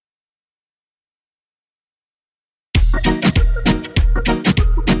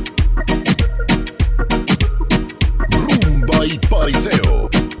Pariseo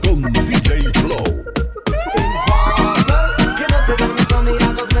con DJ Flow. You know, say that I'm a stormy,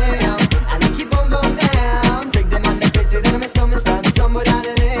 I go blam. And they keep on bum down. Take the man that say that I'm a stormy, stand somewhere down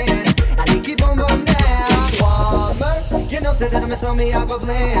the lane. And they keep on bum down. Warmer. You know, say that I'm a stormy, I go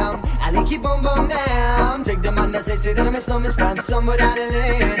blam. And they keep on bum down. Take the man that say that I'm a stormy, stand somewhere down the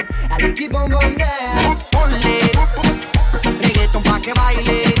lane. And they keep on bum down. Ponle reggaeton pa' que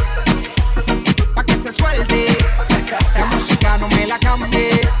baile, pa' que se suelte. La música no me la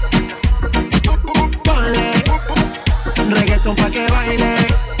cambie. Ponle reggaeton pa' que baile,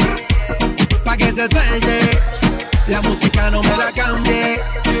 pa' que se suelte. La música no me la cambie.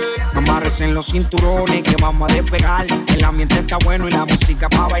 Amarres en los cinturones que vamos a despegar. El ambiente está bueno y la música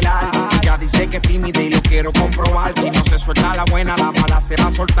pa' bailar. Ella dice que es tímida y lo quiero comprobar. Si no se suelta la buena, la mala se va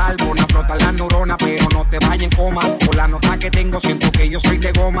a soltar. Pon a flotar las neuronas, pero no te vayas en coma. Por la nota que tengo siento que yo soy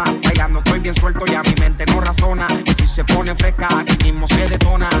de goma. Bailando estoy bien suelto y a mi mente no razona. Y si se pone fresca, aquí mismo se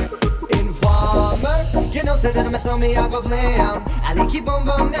detona. Informer, you know, say that I'm a stormy, I go blam. And they keep on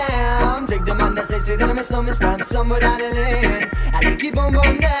bum down. Take the man that say that I'm a stormy, stand somewhere down the lane. And they keep on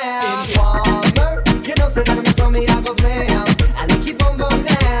bum down. Informer, you know, say that I'm a stormy, I go blam. And they keep on bum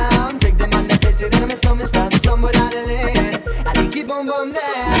down. Take the man that say that I'm a stormy, stand somewhere down the lane. And they keep on bum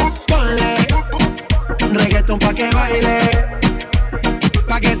down. Ponle reggaeton pa' que baile,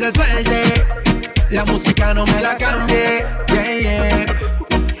 pa' que se suelte. La música no me la cambie. Yeah, yeah.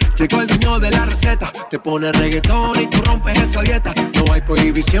 Llegó el dueño de la receta, te pone reggaetón y tú rompes esa dieta. No hay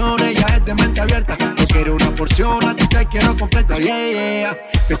prohibiciones, ya es de mente abierta. No quiero una porción, a ti te quiero completa. Yeah, yeah.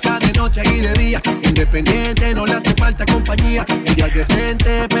 Está de noche y de día, independiente, no le hace falta compañía. El día es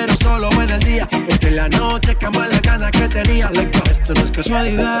decente, pero solo en el día. Porque en la noche cama la ganas que tenía. Like, esto no es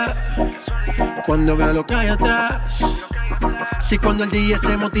casualidad, cuando veo lo que hay atrás. Si cuando el día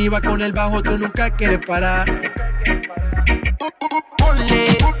se motiva con el bajo, tú nunca quieres parar.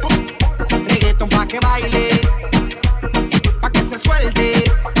 Ponle reggaeton pa' que baile, pa' que se suelte.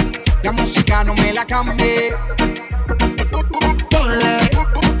 La música no me la cambie. Ponle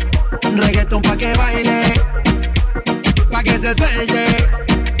reggaeton pa' que baile, pa' que se suelte.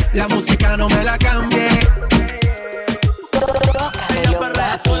 La música no me la cambie. Ella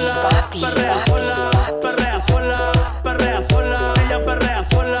perrea sola, perrea sola, perrea sola, perrea sola. Ella perrea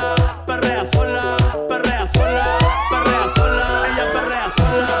sola, perrea sola, perrea sola, perrea sola. Ella perrea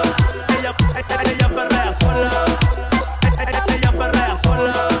sola, ella perrea sola, ella perrea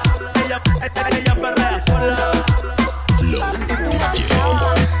sola, ella perrea sola. Antes tú me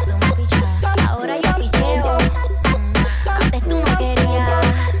pichabas, ahora yo picheo. Antes tú no querías,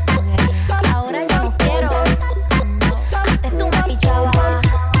 ahora yo no quiero. Antes tú me pichabas,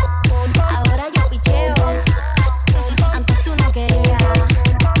 ahora yo picheo. Antes tú no querías,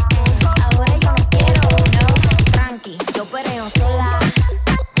 ahora yo no quiero. No, tranqui, yo perreo sola.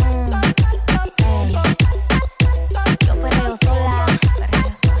 Ey. Yo perreo sola,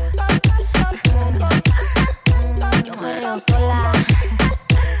 perreo sola. Yo perreo sola.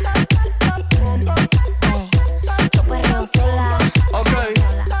 Ey. Yo perreo sola.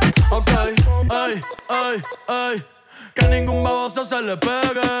 Ok, ay, ay, ay. Que ningún baboso se le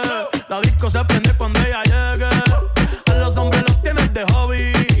pegue. La disco se prende cuando ella llegue. A los hombres los tienes de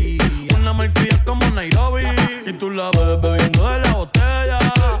hobby. Una marquilla como Nairobi. Y tú la ves bebiendo de la botella.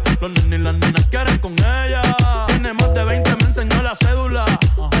 Los nenes y las nenas quieren con ella. Tiene más de 20, me enseñó la cédula.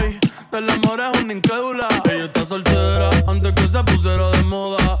 Ey, del amor es una incrédula. Ella está soltera antes que se pusiera de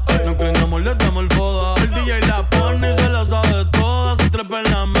moda. No creen amor, le damos el foda. El DJ la pone y se la sabe toda. Se trepa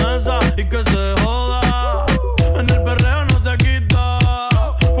en la mesa y que se joda. En el perreo no se quita.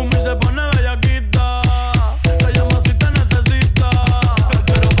 Fuma y se pone bellaquita. La llama si te necesita.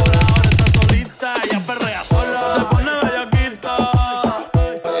 Pero por ahora está solita. Ella perrea sola. Se pone bellaquita.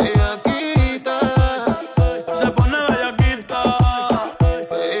 Bellaquita, Se pone bellaquita.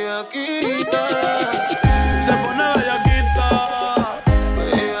 bellaquita, Se pone bellaquita.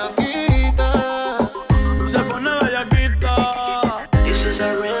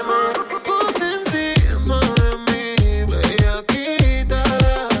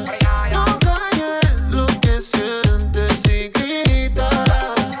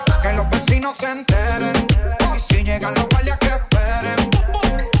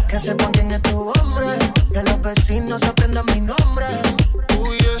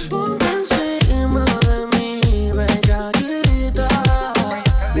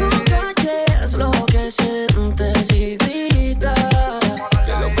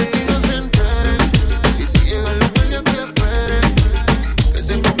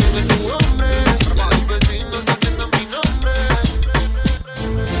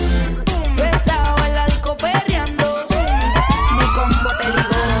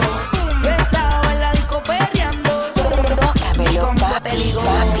 te ligó.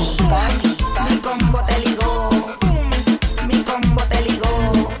 Mi combo te ligó. Mi combo te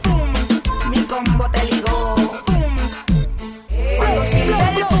ligó. Mi combo te ligó. Cuando sienta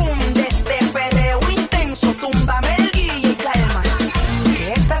el boom de este perreo intenso, túmbame el guille y calma.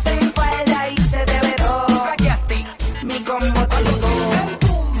 Que estás en falda y se te ve todo. Mi combo te ligó.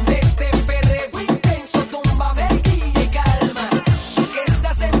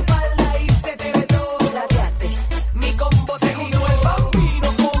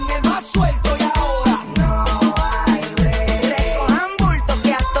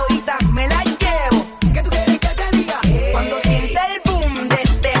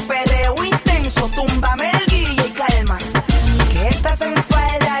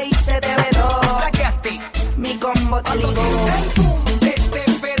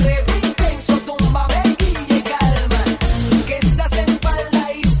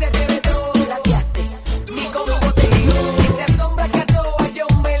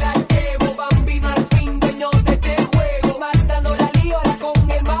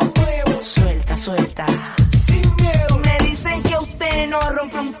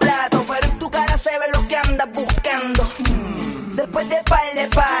 Después de par de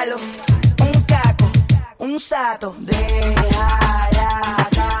palos, un caco, un sato, dejará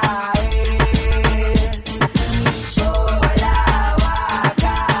caer, sola va a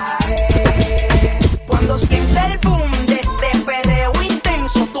caer. Cuando sienta el boom de este perreo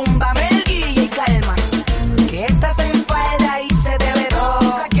intenso, túmbame el guille y calma, que estás en falda y se te ve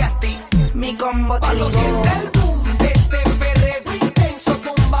todo. Mi combo te ligó.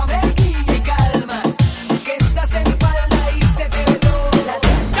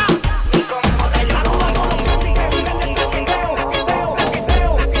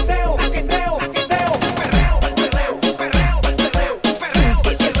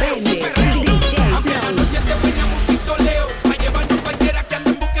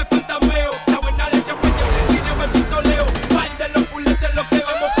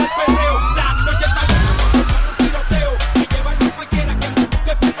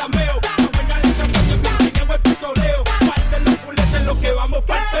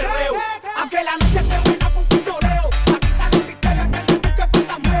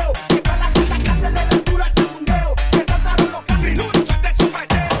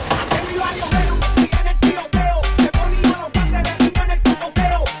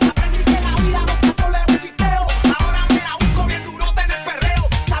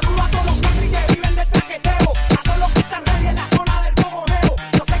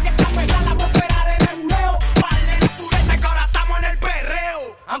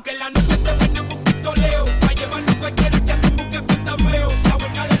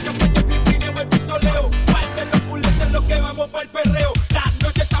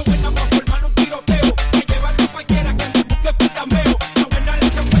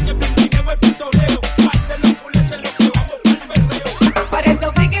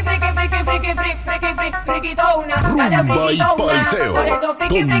 Rumba y paiseo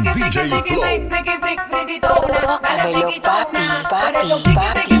con DJ Flow.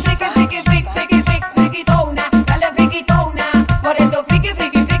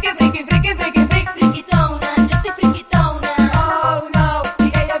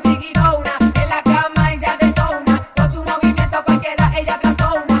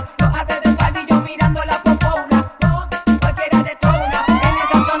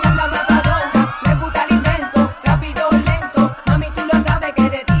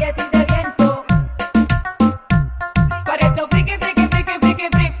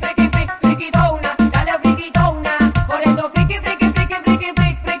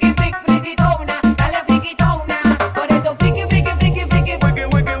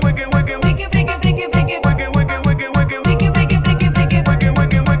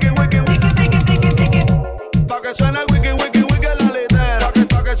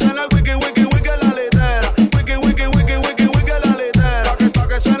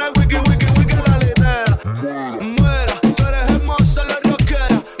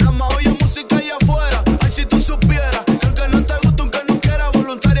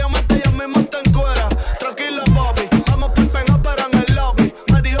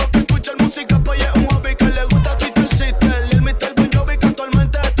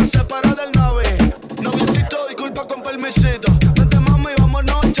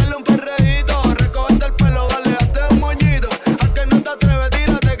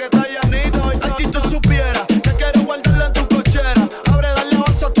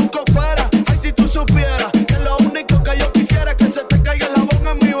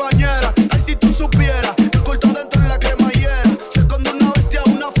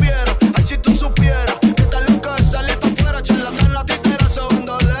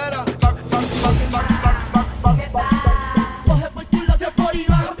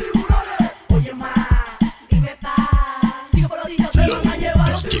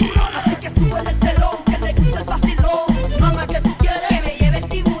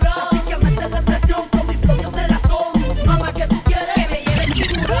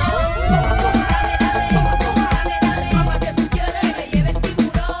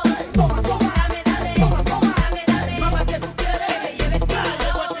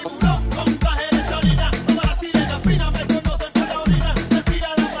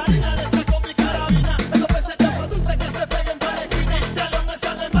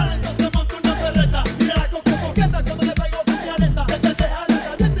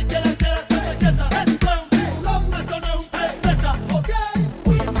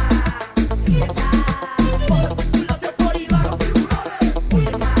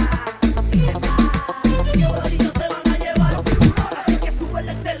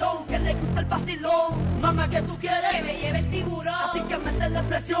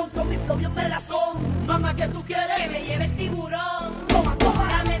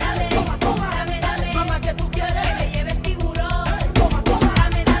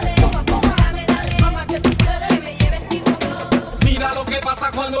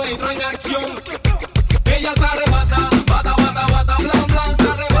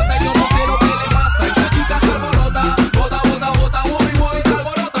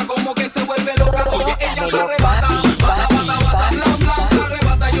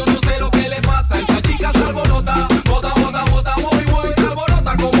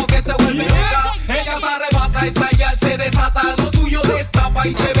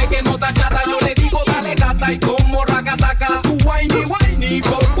 gata y como racataca. Su whiny, whiny,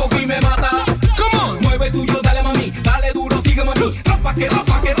 por poco y me mata. Come on, mueve tuyo, dale mami, dale duro, sigue mami.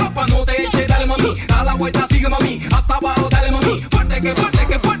 Ropa, no te eche, dale mami. Da la vuelta, sigue mami, hasta abajo, dale mami. Fuerte, que fuerte,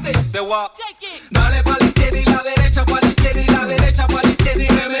 que fuerte. Se va. Dale pa' la izquierda y la derecha, pa' la izquierda y la derecha, pa' la izquierda y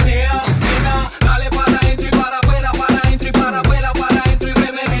remenea. Nena, dale para adentro y para afuera, para adentro y para afuera, para adentro y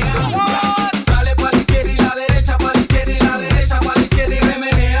remenea. Dale pa' la izquierda y la derecha, pa' la izquierda y la derecha, pa' la izquierda y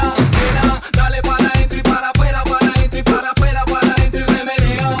remenea. Nena, dale para adentro y para afuera, para adentro y para afuera, para adentro y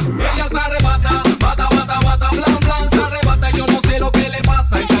remenea. Ella se arrebata, bata, bata, bata, blan, blan, se arrebata. Yo no sé lo que le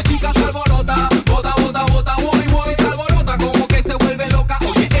pasa, esa chica se alborota, bota, bota, bota, voy, voy, se alborota como que se vuelve loca.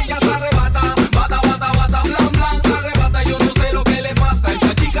 Oye, ella se arrebata, bata, bata, bata, blan, blan, se arrebata. Yo no sé lo que le pasa,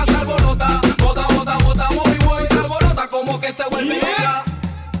 esa chica se alborota, bota, bota, bota, voy, voy, se alborota como que se vuelve loca.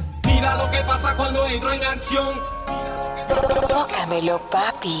 Mira lo que pasa cuando entro en acción. Tócamelo,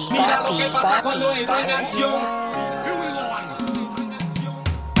 papi. Mira lo que pasa cuando entro en acción.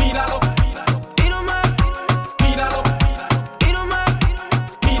 Míralo, míralo, míralo,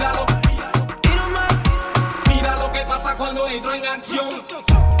 mira lo que pasa cuando entro en acción.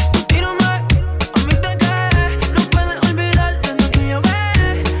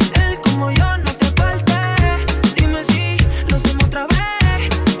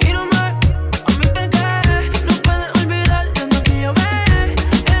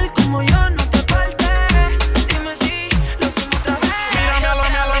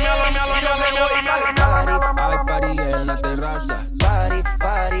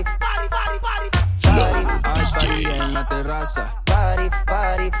 Party,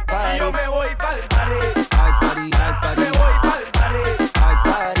 party, party. Y yo me voy pa'l party. Ay, party, ay, party. Me voy pa'l party. Ay,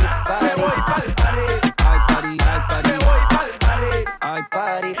 party, party. Me voy pa'l party. Ay, party, ay, party. Me voy pa'l party. Ay,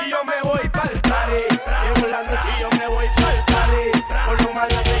 party. Y yo me voy pa'l party. Llevo la noche y yo me voy pa'l party. Por lo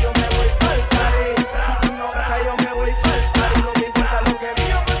malo que yo me voy pa'l party. Buscando gata yo me voy pa'l party. No me importa lo que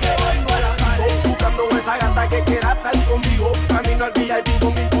digan porque voy pa'l party. Buscando esa gata que quiera estar conmigo. Camino al VIP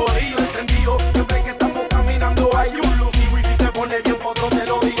con mi corillo encendido. Siempre que estamos caminando hay un lucido. Y si se pone bien potro te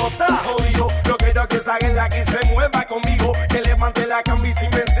lo digo, está jodido. Yo quiero que esa gente aquí se mueva conmigo. Que levante la camisa y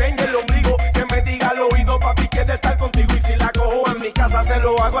me enseñe el ombligo. Que me diga al oído, papi, quiere estar contigo. Y si la cojo en mi casa se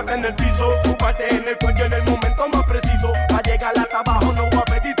lo hago hasta en el piso. Tu parte en el cuello en el momento más preciso. Pa' llegar hasta abajo no voy a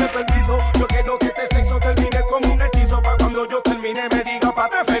pedirte permiso. Yo quiero que este sexo termine con un hechizo. Pa' cuando yo termine me diga, pa'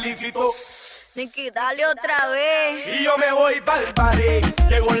 te felicito. Nicky, dale otra vez. Y yo me voy pa'l party.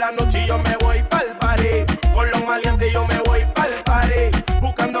 Llegó la noche y yo me voy pa'l party. Con los maleantes yo me voy pa'l party.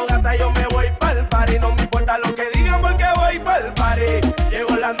 Buscando gata yo me voy pa'l party. No me importa lo que digan porque voy pa'l party.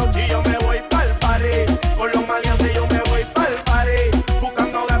 Llegó la noche y yo me voy pa'l party. Con los maleantes yo me voy pa'l party.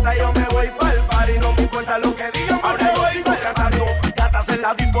 Buscando gata yo me voy pa'l party. No me importa lo que digan porque voy pa'l cantando. Gatas en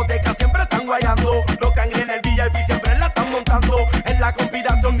la discoteca siempre están guayando. Los cangres en el VIP siempre la están montando. En la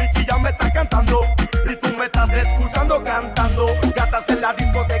conspiración Nicky ya me está cantando. Y tú me estás escuchando cantando. Gatas en la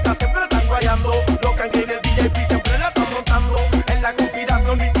discoteca siempre están guayando. Los cangres en el VIP siempre la están montando. En la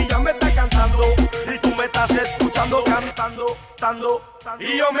conspiración Nicky ya me está cantando. Y tú me estás escuchando cantando, tando.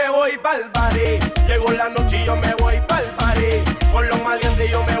 Y yo me voy pa'l party. Llegó la noche y yo me voy pa'l party. Con los maleantes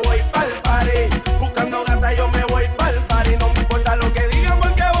yo me voy pa'l party. Buscando gata yo me voy pa'l party. No me importa lo que digan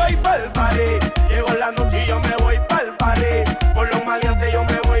porque voy pa'l party. Llegó la noche y yo me voy pa'l party. Con los maleantes yo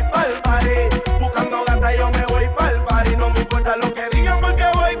me voy pa'l party. Buscando gata yo me voy pa'l party. No me importa lo que digan porque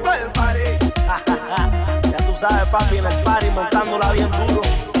voy pa'l party. Ya tú sabes, papi, en el party montándola bien duro.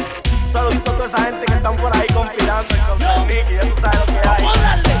 Saludito a toda esa gente que están por ahí conspirando contra el Nicky. Ya tú sabes lo que hay. Vamos a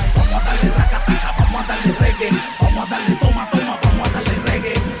darle racatija, vamos a darle reggae. Vamos a darle toma, toma, vamos a darle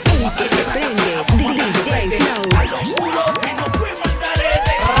reggae. El que te prende, DJ Flow. A los culos que no fuimos al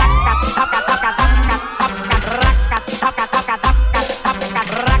garete.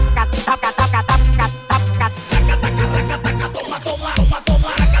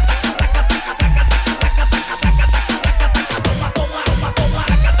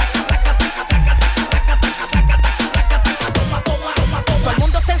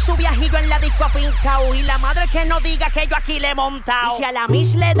 Y la madre que no diga que yo aquí le he montado. Y si a la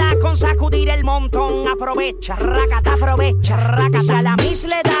Miss le da con sacudir el montón, aprovecha, rácata, aprovecha, rácata. Si a la Miss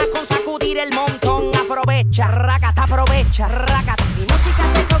le da con sacudir el montón, aprovecha, rácata, aprovecha, rácata. Mi música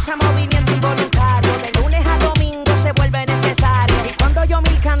te causa movimiento involuntario. De lunes a domingo se vuelve necesario. Y cuando yo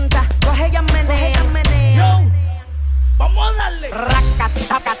mil canta, coge ellas menean, menean. Vamos a darle. Rácata,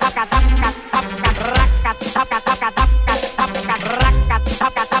 taca, taca, taca, taca, rácata, taca, taca, taca, taca, rácata,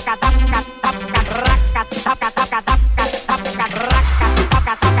 taca, taca, taca.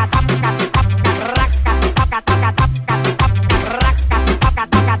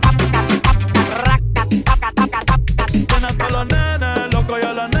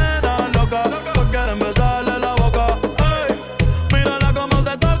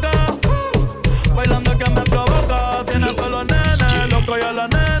 loco y a la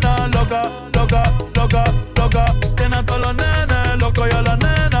nena loca, loca, loca, loca. Tiene a todos los nenes loco y a la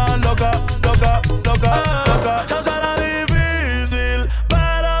nena loca, loca, loca, loca. Ya será difícil,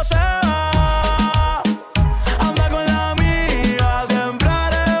 pero se va. Anda con la amiga, siempre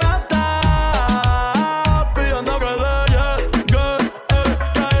arrebatada, pidiendo que le llegue,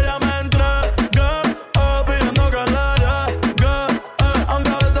 que ella me entregue, pidiendo que le llegue,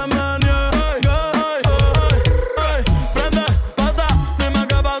 aunque a veces me niegue. Prende, pasa, dime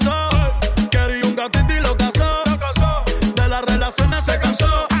qué pasó. Quería un gatito y lo casó. De las relaciones se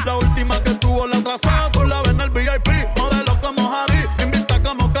cansó. La última que tuvo la atrasó. Tú la ves en el VIP, modelo como Javi, invita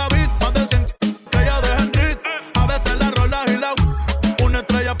como Kavit, más de 100 que ella deja en rit. A veces la rola y la una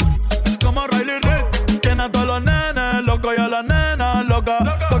estrella como Riley Reid. Tiene a todos los nenes locos y a la nena loca.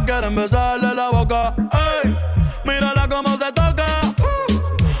 Todos quieren besarle la boca. Ey, mírala cómo se toca.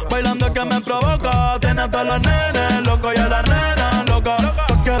 Bailando es que me provoca. Tiene a todos los nenes locos y a la nena loca.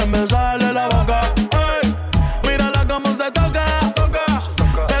 Todos quieren besarle la boca. Ey, mírala cómo se toca.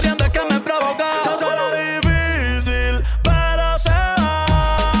 Bebiendo es que me provoca. Ya será difícil, pero se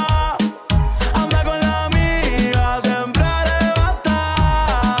va. Anda con la amiga, siempre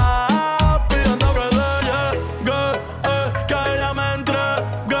arrebatada, pidiendo que le llegue, que ella me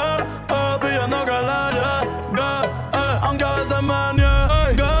entregue, pidiendo que le llegue, aunque a veces me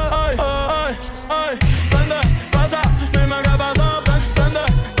niegue. Prende, pasa, dime qué pasó. Prende,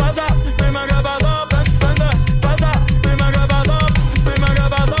 pasa, dime qué pasó. Prende, pasa, dime qué pasó. Dime qué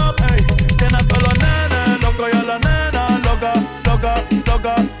pasó. Ey, tiene a todos los nenes locos y a la nena loca, loca,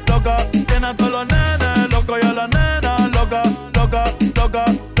 loca, loca. Tiene a todos los nenes locos y a la nena loca, loca, loca,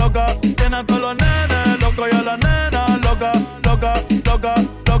 loca. Tiene a todos los nenes locos y a la nena loca, loca, loca,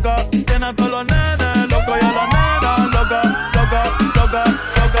 loca. Tiene a todos los nenes locos y a la nena loca, loca, loca,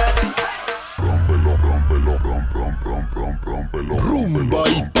 loca. Rumba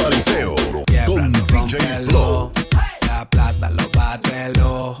y pariseo con Quiebralo, DJ Flow. rómpelo, aplástalo,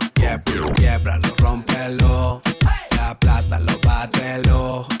 bátelo. Quiebralo, rómpelo, aplástalo,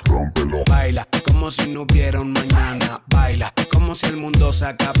 bátelo. Baila como si no hubiera un mañana. Baila como si el mundo se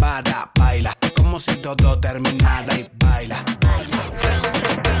acabara. Baila como si todo terminara. Y baila,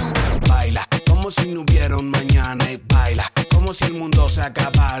 baila como si no hubiera un mañana. Y baila como si el mundo se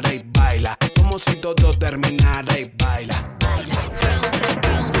acabara. Y baila como si todo terminara. Y baila.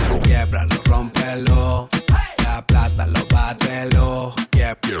 Quiebralo, rómpelo, aplástalo, bátelo.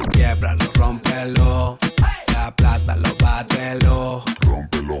 Quiebralo, rómpelo, aplástalo, bátelo.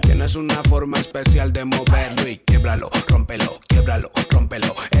 Tienes una forma especial de moverlo y quiebralo, rómpelo, quiebralo,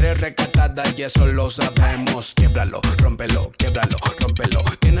 rómpelo. Eres recatada y eso lo sabemos. Quiebralo, rómpelo, quiebralo, rómpelo.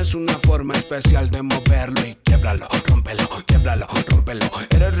 Tienes una forma especial de moverlo y quiebralo, rómpelo, quiebralo, rómpelo.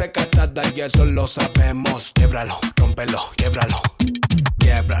 Eres recatada y eso lo sabemos. Quiebralo, rómpelo, quiebralo.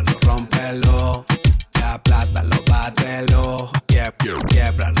 Quiebralo, rómpelo, aplástalo, bátelo.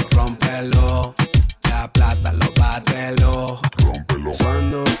 Quiebralo, rómpelo, aplástalo, bátelo.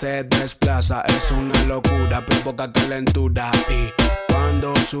 Cuando se desplaza es una locura, provoca calentura. Y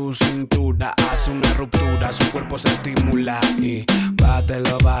cuando su cintura hace una ruptura, su cuerpo se estimula. Y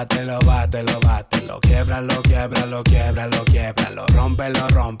bátelo, bátelo, bátelo, bátelo. Quiebralo, quiebralo, quiebralo, quiebralo. Rómpelo,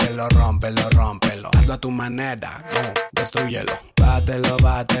 rómpelo, rómpelo, rómpelo. Hazlo a tu manera, destrúyelo. Bátelo,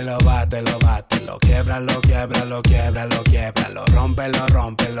 bátelo, bátelo, bátelo. Quiebralo, quiebralo, quiebralo, quiebralo. Rómpelo,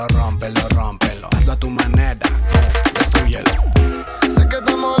 rómpelo, rómpelo, rómpelo. Hazlo a tu manera, destrúyelo. Sé que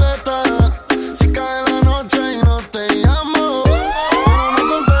te molesta si cae la noche y no te llamo, pero no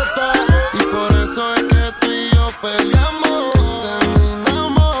contestas y por eso es que tú y yo peleamos,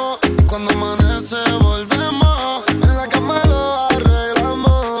 terminamos y cuando amanece volvemos, en la cama lo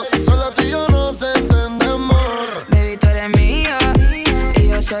arreglamos, solo tú y yo nos entendemos. Baby, tú eres mía y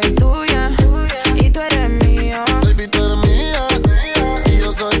yo soy tuya y tú eres mío. Baby, tú eres mía y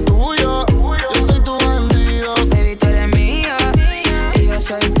yo soy tuyo, yo soy tu bandido. Baby, tú eres mía y yo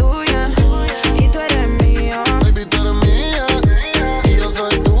soy tuya y tú eres mío. Baby, tú eres mía y yo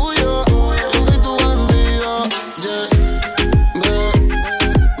soy tuyo, yo soy tu bandido. Yeah.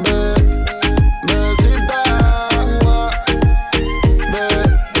 Besita,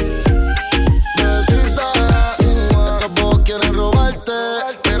 besita. Todos quieren robarte,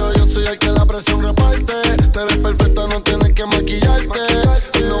 pero yo soy el que la presión reparte. Te eres perfecta, no tienes que maquillarte.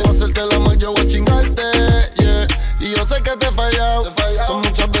 Y no voy a hacerte la mal, yo voy a chingarte. Yeah. Y yo sé que te he fallado. Son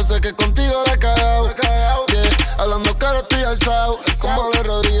muchas veces que contigo la he cagado. Yeah. Hablando claro estoy alzado. Como de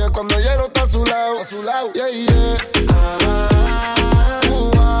Rodríguez cuando hielo está a su lado. Yeah, yeah.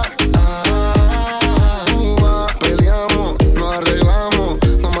 Peleamos, nos arreglamos,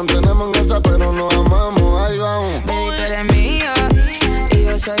 nos mantenemos en esa pero nos amamos. Ahí vamos. Baby, tú eres mía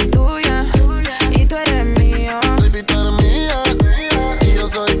soy tuya y tú eres mío. Baby, tú eres mía y yo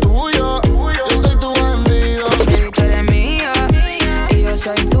soy tuyo. Yo soy tu bandido. Baby, tú eres mío y yo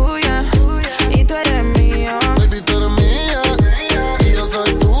soy tuya y tú eres mío. Baby, tú eres mía y yo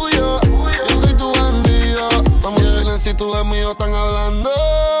soy tuyo. Yo soy tu bandido. Vamos en silencio y tú de mío están hablando.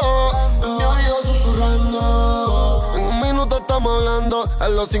 En mi oído susurrando. En un minuto estamos hablando. A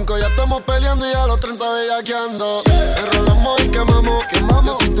los 5 ya estamos peleando y a los 30 bellaqueando. Enrolamos y quemamos.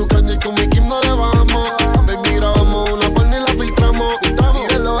 Yo soy tu caña y con mi Kim no le bajamos. Baby, grabamos una porno y la filtramos.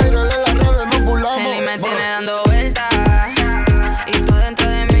 Y de los aires en las redes nos burlamos. Él me tiene dando vueltas y tú dentro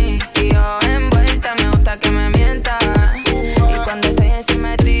de mí y yo envuelta. Me gusta que me mientas y cuando estoy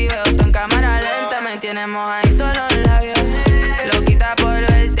encima de ti veo tú en cámara lenta. Me tienes mojadito los labios, loquita por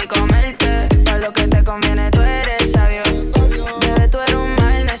verte y comerte. Para lo que te conviene tú eres sabio. Bebé, tú eres un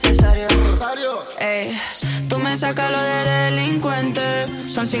mal necesario. Ey, tú me sacas lo de delincuente.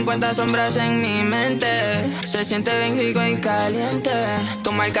 Son 50 sombras en mi mente. Se siente bien rico y caliente.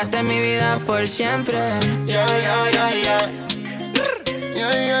 Tú marcaste mi vida por siempre. Yeah, yeah, yeah, yeah.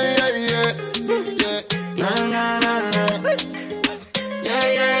 Yeah, yeah, yeah, yeah. Yeah. Na, na, na, na. Yeah,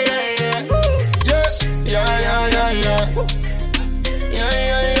 yeah, yeah, yeah. Yeah, yeah, yeah, yeah, yeah. Yeah,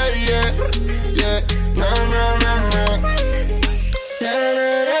 yeah, yeah, yeah. Yeah. Na, na, na, na.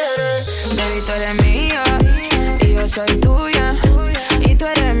 Baby, tú eres mío y yo soy tuyo.